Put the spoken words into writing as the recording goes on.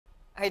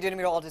How you doing,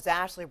 meteorologist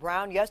Ashley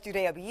Brown?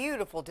 Yesterday, a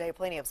beautiful day,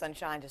 plenty of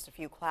sunshine, just a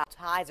few clouds.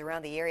 Highs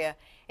around the area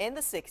in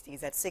the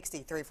 60s at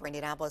 63 for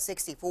Indianapolis,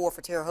 64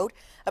 for Terre Haute,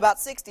 about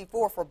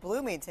 64 for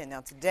Bloomington.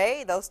 Now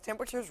today, those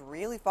temperatures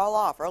really fall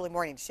off. Early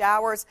morning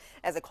showers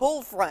as a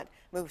cold front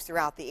moves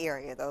throughout the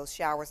area. Those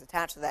showers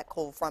attached to that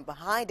cold front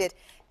behind it,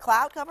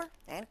 cloud cover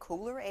and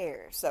cooler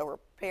air. So we're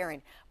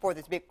preparing for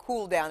this big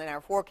cool down in our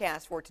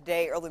forecast for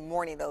today. Early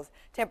morning, those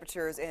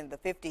temperatures in the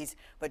 50s,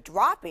 but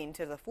dropping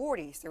to the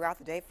 40s throughout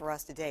the day for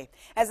us today.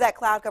 As that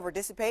cloud cover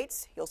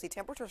dissipates, you'll see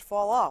temperatures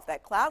fall off.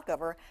 That cloud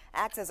cover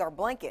acts as our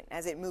blanket.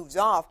 As it moves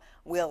off,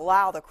 we'll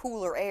allow the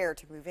cooler air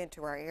to move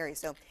into our area.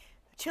 So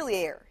chilly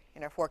air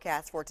in our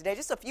forecast for today.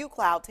 Just a few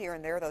clouds here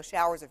and there. Those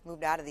showers have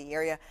moved out of the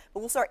area,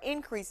 but we'll start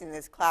increasing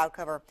this cloud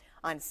cover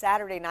on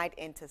Saturday night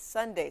into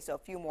Sunday, so a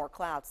few more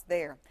clouds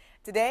there.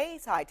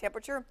 Today's high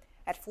temperature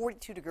at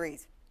 42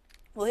 degrees.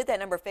 We'll hit that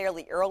number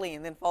fairly early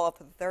and then fall up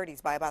to the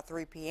 30s by about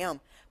 3 p.m.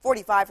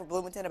 45 for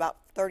Bloomington, about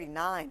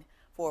 39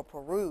 for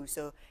Peru.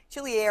 So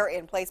chilly air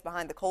in place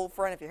behind the cold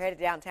front. If you're headed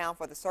downtown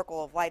for the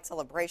Circle of Light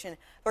celebration,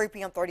 3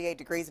 p.m. 38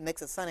 degrees, a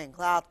mix of sun and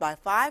clouds. By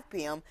 5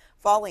 p.m.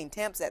 falling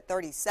temps at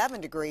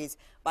 37 degrees.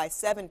 By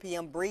 7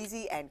 p.m.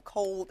 breezy and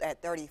cold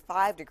at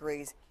 35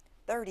 degrees.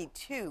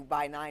 32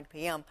 by 9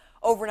 p.m.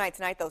 Overnight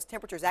tonight, those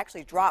temperatures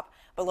actually drop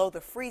below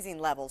the freezing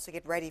level, so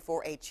get ready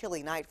for a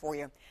chilly night for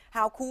you.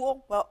 How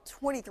cool? Well,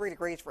 23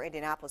 degrees for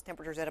Indianapolis.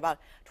 Temperatures at about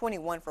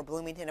 21 for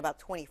Bloomington, about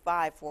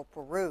 25 for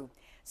Peru.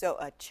 So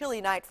a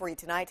chilly night for you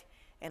tonight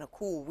and a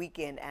cool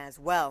weekend as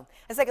well.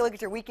 Let's take a look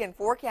at your weekend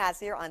forecast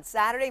here on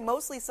Saturday.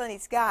 Mostly sunny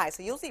skies,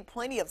 so you'll see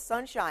plenty of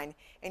sunshine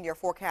in your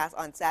forecast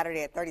on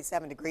Saturday at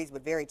 37 degrees,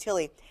 but very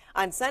chilly.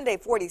 On Sunday,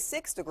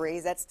 46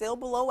 degrees. That's still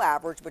below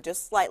average, but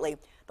just slightly.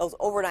 Those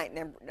overnight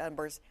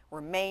numbers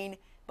remain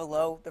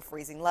below the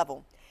freezing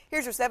level.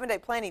 Here's your 7-day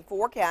planning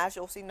forecast.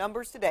 You'll see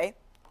numbers today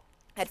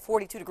at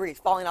 42 degrees,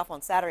 falling off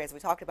on Saturday, as we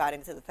talked about,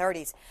 into the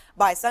 30s.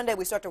 By Sunday,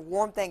 we start to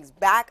warm things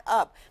back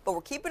up, but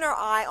we're keeping our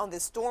eye on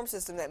this storm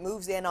system that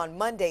moves in on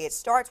Monday. It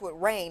starts with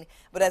rain,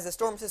 but as the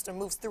storm system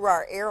moves through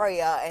our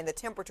area and the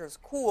temperatures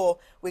cool,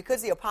 we could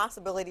see a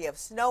possibility of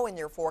snow in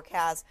your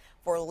forecast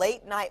for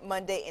late night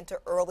Monday into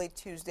early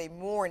Tuesday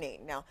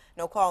morning. Now,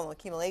 no call on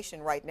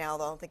accumulation right now,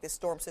 though I don't think this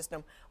storm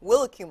system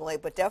will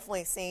accumulate, but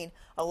definitely seeing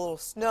a little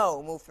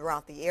snow move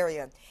throughout the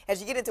area. As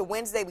you get into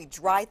Wednesday, we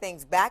dry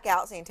things back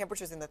out, seeing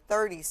temperatures in the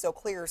 30s, so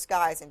clearer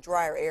skies and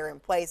drier air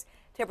in place.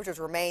 Temperatures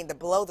remain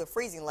below the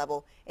freezing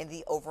level in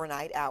the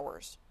overnight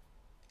hours.